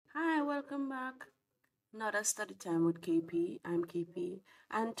back. Another study time with KP. I'm KP,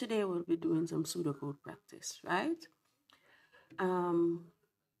 and today we'll be doing some pseudocode practice, right?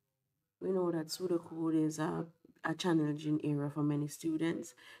 We know that pseudocode is a challenging area for many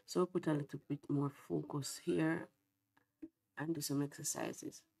students, so we'll put a little bit more focus here and do some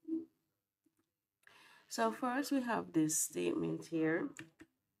exercises. So first we have this statement here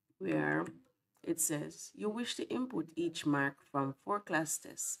where it says, you wish to input each mark from 4 class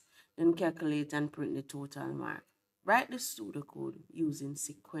tests, then calculate and print the total mark. Write the pseudocode using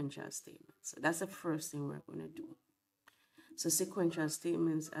sequential statements. So that's the first thing we're going to do. So sequential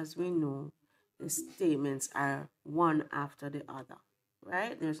statements, as we know, the statements are one after the other,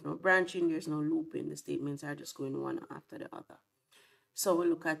 right? There's no branching, there's no looping. The statements are just going one after the other. So we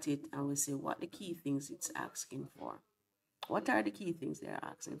look at it and we say what the key things it's asking for. What are the key things they're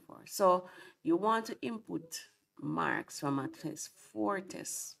asking for? So you want to input marks from a test, 4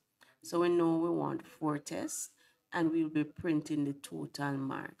 tests. So we know we want 4 tests, and we'll be printing the total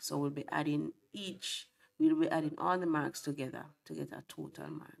mark. So we'll be adding all the marks together to get a total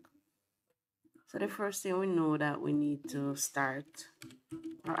mark. So the first thing we know that we need to start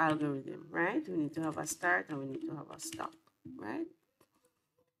our algorithm, right? We need to have a start and we need to have a stop, right?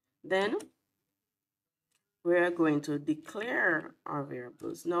 Then we're going to declare our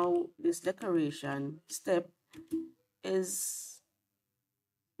variables. Now, this declaration step is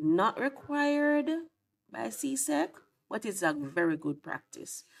not required by CSEC, but it's a very good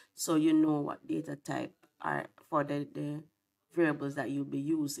practice. So you know what data type are for the variables that you'll be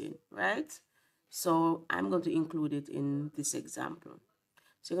using, right? So I'm going to include it in this example.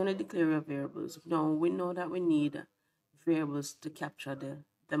 So you're going to declare your variables. Now, we know that we need variables to capture the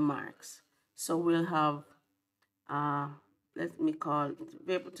marks. So we'll have let me call it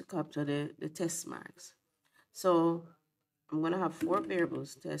variable to capture the test marks. So I'm going to have 4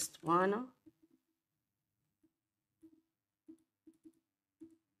 variables: test 1,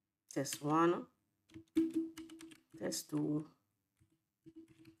 test 1, test 2,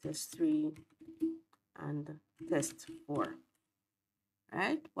 test 3, and test 4.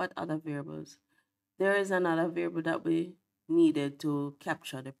 Right? What other variables? There is another variable that we needed to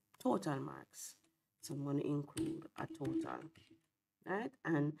capture the total marks. So I'm going to include a total, right?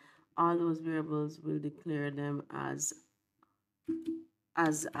 And all those variables will declare them as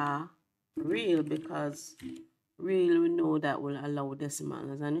a real, because real we know that will allow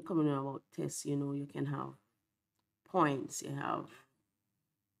decimals. And coming about tests, you know, you can have points, you have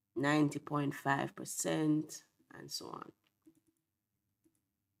 90.5% and so on.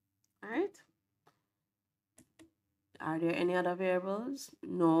 All right. Are there any other variables?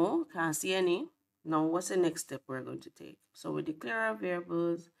 No, can't see any. Now, what's the next step we're going to take? So we declare our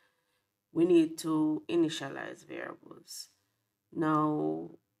variables. We need to initialize variables.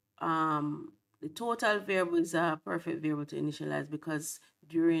 Now, the total variable is a perfect variable to initialize because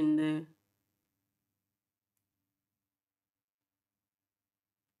during the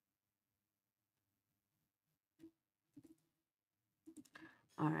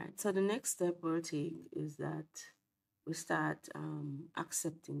so the next step we'll take is that we start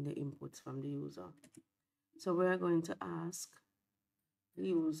accepting the inputs from the user. So we're going to ask the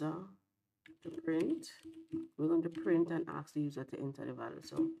user to print. We're going to print and ask the user to enter the value.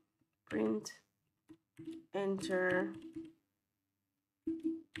 So print, enter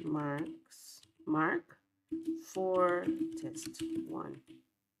mark for test 1.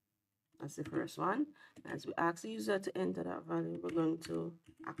 That's the first one. As we ask the user to enter that value, we're going to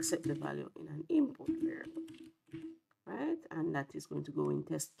accept the value in an input variable, right? And that is going to go in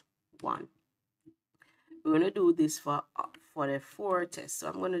test 1. We're going to do this for the 4 tests. So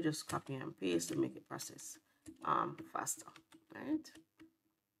I'm going to just copy and paste to make the process faster, right?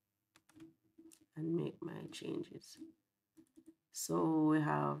 And make my changes. So we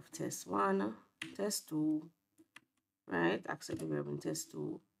have test 1, test 2, right? Accept the variable in test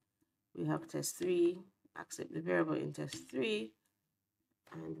 2. We have test 3, accept the variable in test 3.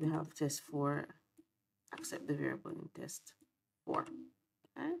 And we have test 4, accept the variable in test 4,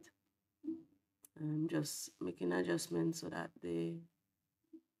 right? I'm just making adjustments so that you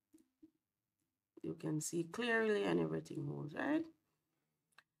can see clearly and everything moves, right?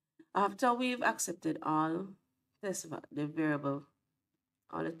 After we've accepted all the variable,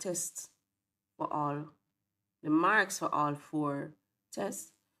 all the tests for all the marks for all 4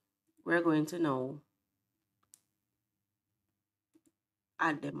 tests, we're going to now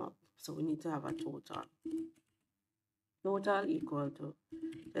add them up. So we need to have a total. Total equal to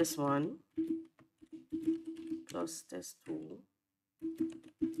test 1 plus test 2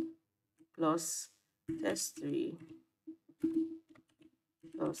 plus test 3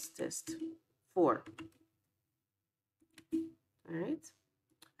 plus test 4. All right,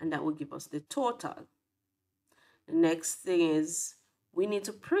 and that will give us the total. The next thing is we need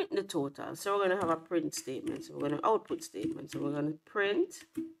to print the total. So we're going to have a print statement. So we're going to output statement. So we're going to print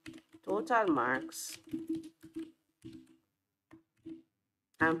total marks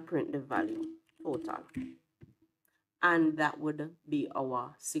and print the value total. And that would be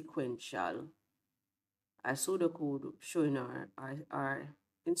our sequential, our pseudocode showing our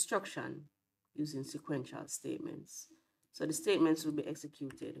instruction using sequential statements. So the statements will be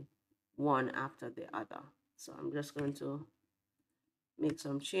executed one after the other. So I'm just going to make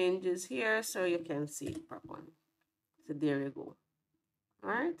some changes here so you can see it properly. So there you go. All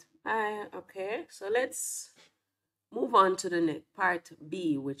right. Okay, so let's move on to the next part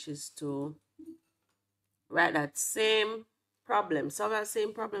B, which is to write that same problem, solve that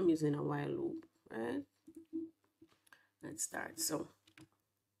same problem using a while loop, right? Let's start. So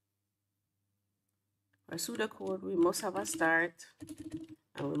for pseudocode, we must have a start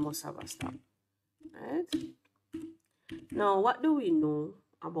and we must have a stop, right? Now, what do we know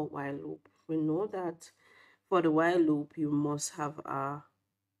about while loop? We know that for the while loop, you must have a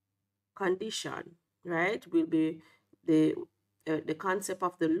condition, right? Will be the concept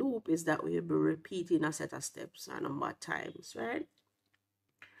of the loop is that we'll be repeating a set of steps a number of times, right?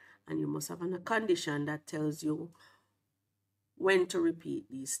 And you must have a condition that tells you when to repeat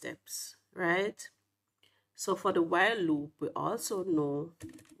these steps, right? So for the while loop, we also know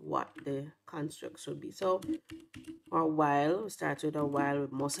what the constructs will be. So our while, we start with a while, we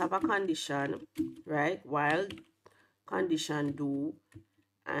must have a condition, right? While condition do,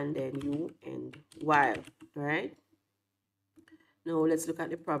 and then you end while, right? Now let's look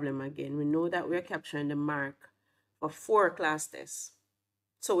at the problem again. We know that we're capturing the mark for 4 class tests.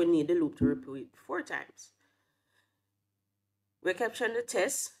 So we need the loop to repeat 4 times. We're capturing the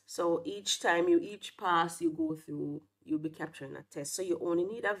test. So each time each pass you go through, you'll be capturing a test. So you only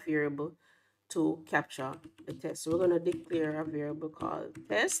need a variable to capture the test. So we're going to declare a variable called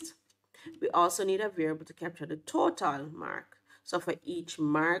test. We also need a variable to capture the total mark. So for each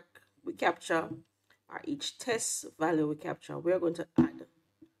mark we capture, or each test value we capture, we're going to add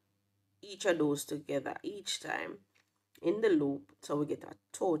each of those together each time in the loop, so we get a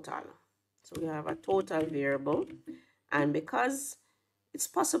total. So we have a total variable, and because it's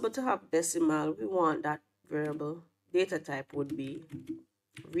possible to have decimal, we want that variable data type would be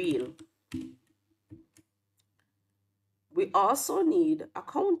real. We also need a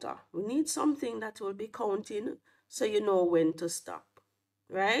counter. We need something that will be counting so you know when to stop,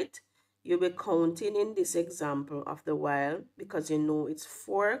 right? You'll be counting in this example of the while because you know it's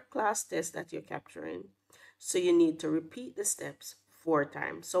 4 class tests that you're capturing. So you need to repeat the steps 4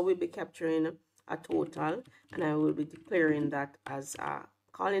 times. So we'll be capturing a total, and I will be declaring that as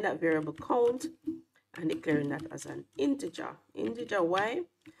calling that variable count and declaring that as an integer. Integer, why?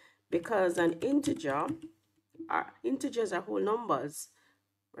 Because an integer, integers are whole numbers,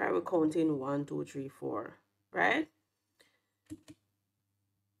 right? We're counting 1, 2, 3, 4, right?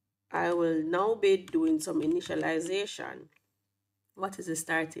 I will now be doing some initialization. What is the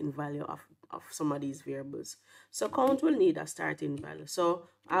starting value of some of these variables? So count will need a starting value. So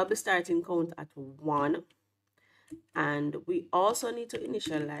I'll be starting count at 1. And we also need to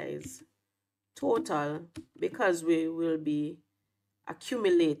initialize total because we will be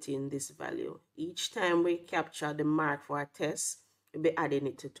accumulating this value. Each time we capture the mark for a test, we'll be adding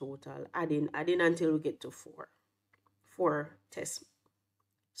it to total, adding until we get to 4 test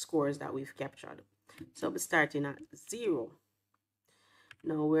scores that we've captured. So we'll be starting at 0.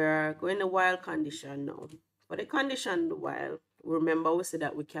 Now we're going to while condition now. For the condition while, remember we said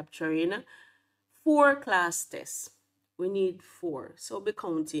that we're capturing 4 class tests. We need 4. So we'll be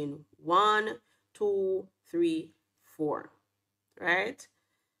counting 1, 2, 3, 4. Right?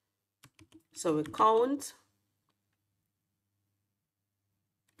 So we count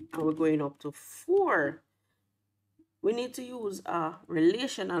and we're going up to 4. We need to use a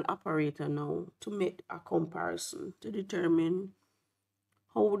relational operator now to make a comparison to determine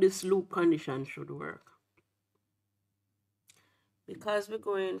how this loop condition should work. Because we're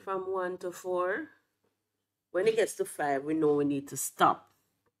going from 1 to 4, when it gets to 5, we know we need to stop.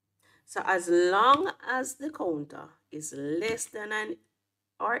 So as long as the counter is less than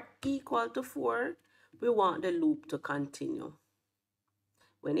or equal to 4, we want the loop to continue.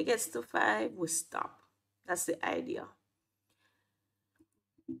 When it gets to 5, we stop. That's the idea.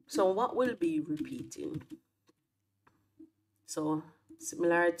 So what will be repeating? So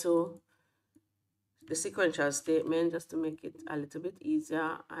similar to the sequential statement, just to make it a little bit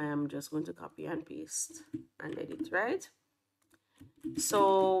easier, I am just going to copy and paste and edit, right?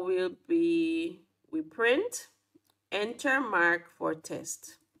 So we print enter mark for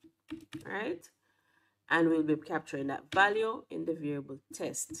test, right? And we'll be capturing that value in the variable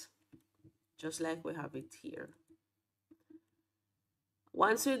test, just like we have it here.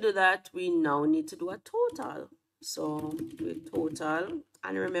 Once we do that, we now need to do a total. So we total,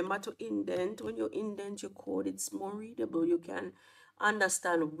 and remember to indent. When you indent your code, it's more readable. You can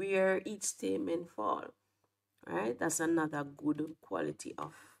understand where each statement falls. Right? That's another good quality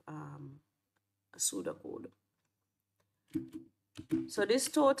of a pseudocode. So this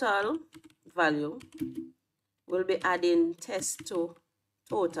total value will be adding test to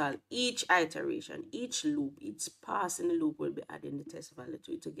total. Each iteration, each loop, each pass in the loop will be adding the test value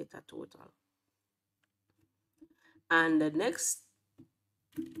to it to get a total. And the next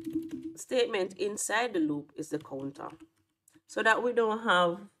statement inside the loop is the counter, so that we don't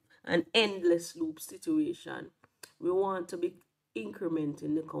have an endless loop situation. We want to be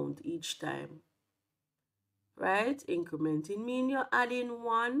incrementing the count each time, right? Incrementing means you're adding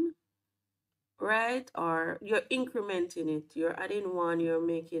one, right? Or you're incrementing it. You're adding one, you're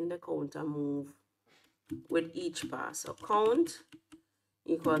making the counter move with each pass. So count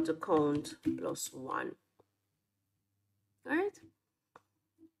equal to count plus 1, right?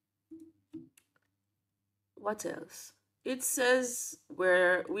 What else? It says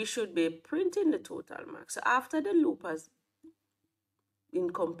where we should be printing the total mark. So after the loop has been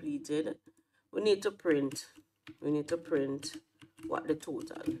completed, we need to print what the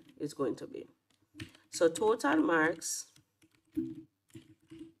total is going to be. So total marks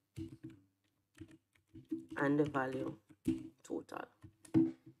and the value total.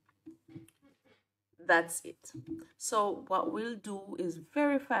 That's it. So what we'll do is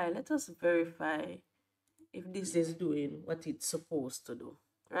verify. Let us verify if this is doing what it's supposed to do,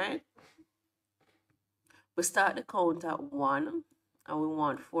 right? We start the count at 1 and we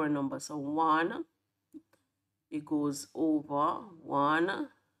want 4 numbers. So 1, it goes over 1,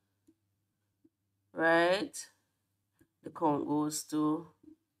 right? The count goes to,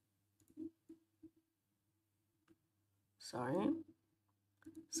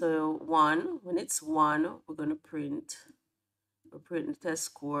 so 1, when it's 1, we're going to print. We print the test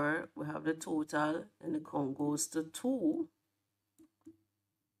score, we have the total, and the count goes to 2. All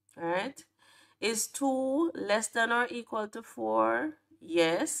right? Is 2 less than or equal to 4?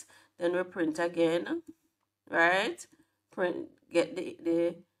 Yes. Then we print again, right? Print, get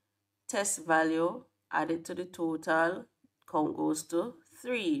the test value, add it to the total, count goes to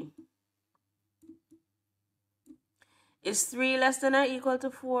 3. Is 3 less than or equal to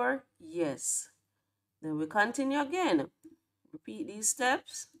 4? Yes. Then we continue again. Repeat these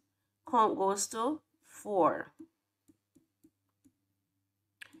steps. Count goes to 4.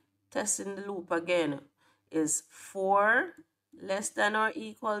 Testing the loop again. Is 4 less than or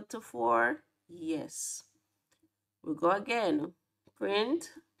equal to 4? Yes. We go again. Print,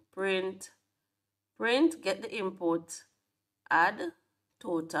 print, print, get the input, add,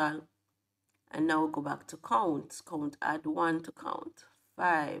 total. And now we go back to count. Count, add 1 to count.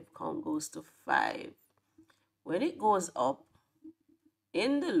 5, count goes to 5. When it goes up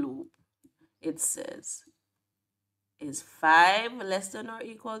in the loop, it says, is 5 less than or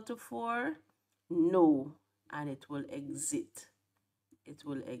equal to 4? No. And it will exit. It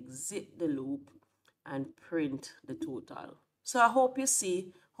will exit the loop and print the total. So I hope you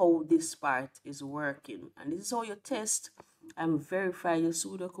see how this part is working. And this is how you test and verify your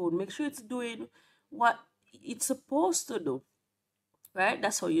pseudocode. Make sure it's doing what it's supposed to do, right?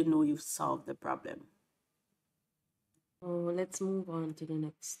 That's how you know you've solved the problem. So let's move on to the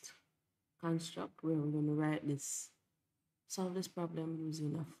next construct where we're going to write this, solve this problem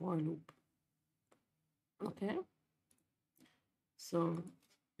using a for loop. Okay? So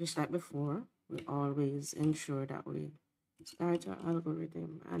just like before, we always ensure that we start our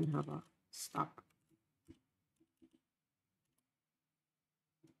algorithm and have a stop.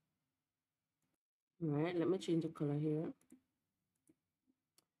 All right, let me change the color here.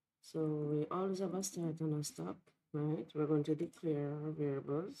 So we always have a start and a stop, right? We're going to declare our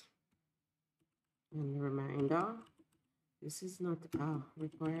variables. And a reminder, this is not a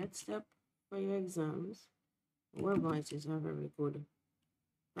required step for your exams. However, it is a very good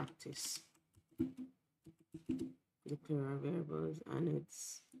practice. Declare our variables, and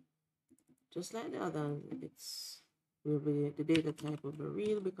it's just like the others. The data type will be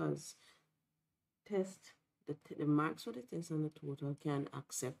real because the marks for the test and the total can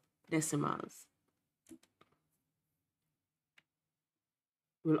accept decimals.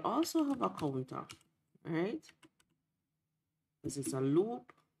 We'll also have a counter, right? This is a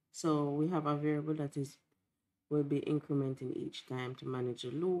loop, so we have a variable that is we'll be incrementing each time to manage a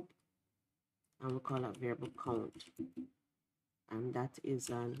loop, and we call that variable count. And that is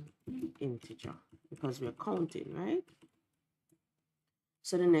an integer because we're counting, right?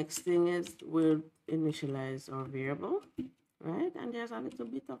 So the next thing is we'll initialize our variable, right? And there's a little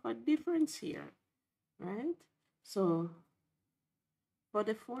bit of a difference here, right? So for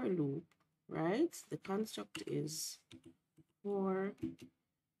the for loop, right, the construct is for,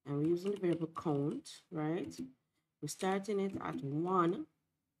 and we're using the variable count, right? We're starting it at 1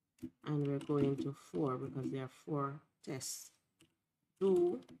 and we're going to 4 because there are 4 tests.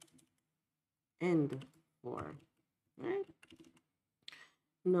 Do end 4, right?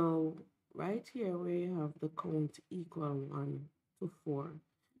 Now, right here where you have the count equal 1 to 4,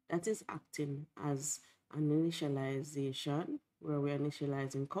 that is acting as an initialization where we're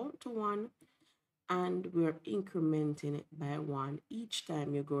initializing count to 1 and we're incrementing it by 1 each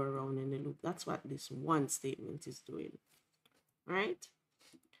time you go around in the loop. That's what this one statement is doing, right?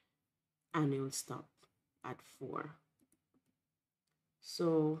 And it will stop at 4.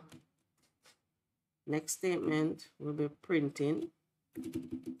 So next statement will be printing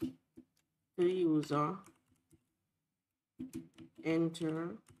the user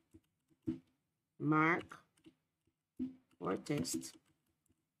enter mark or test,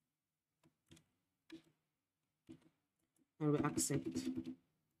 and we accept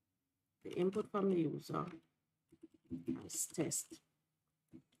the input from the user as test.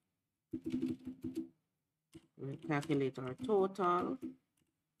 We'll calculate our total.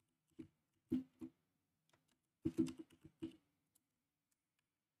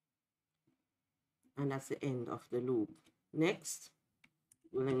 And that's the end of the loop. Next,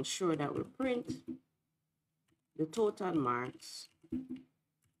 we'll ensure that we print the total marks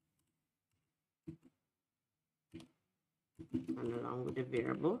and along with the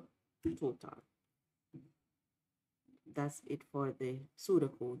variable total. That's it for the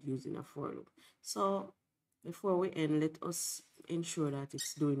pseudocode using a for loop. So before we end, let us ensure that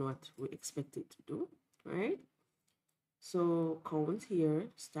it's doing what we expect it to do, right? So count here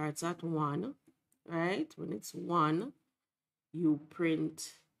starts at 1, right? When it's 1, you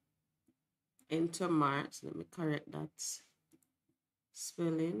print enter marks. Let me correct that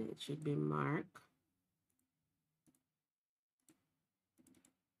spelling. It should be mark.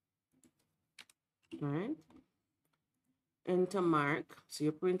 All right. Enter mark. So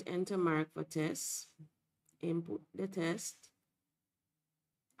you print enter mark for test. Input the test.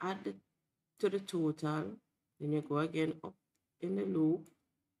 Add to the total. Then you go again up in the loop.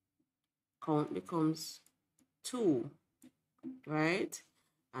 Count becomes 2, right?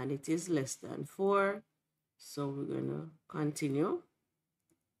 And it is less than 4. So we're gonna continue.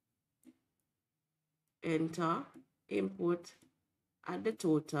 Enter, input, add the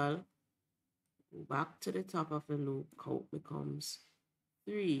total, back to the top of the loop, count becomes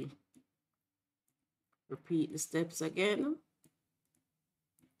 3. Repeat the steps again.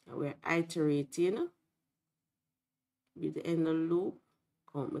 And we're iterating. With the end of the loop,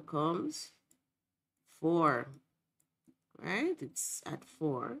 count becomes 4. Right? It's at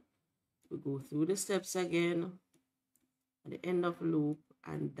 4. We go through the steps again at the end of the loop,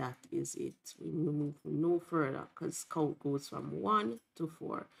 and that is it. We move no further because count goes from 1 to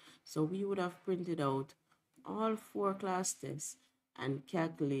 4. So we would have printed out all 4 class tests and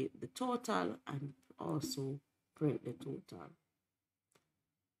calculate the total and also print the total.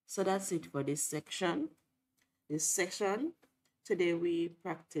 So that's it for this section. Today we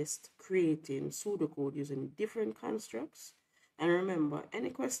practiced creating pseudocode using different constructs. And remember,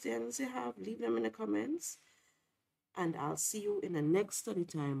 any questions you have, leave them in the comments. And I'll see you in the next study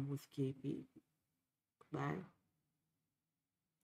time with KP. Bye.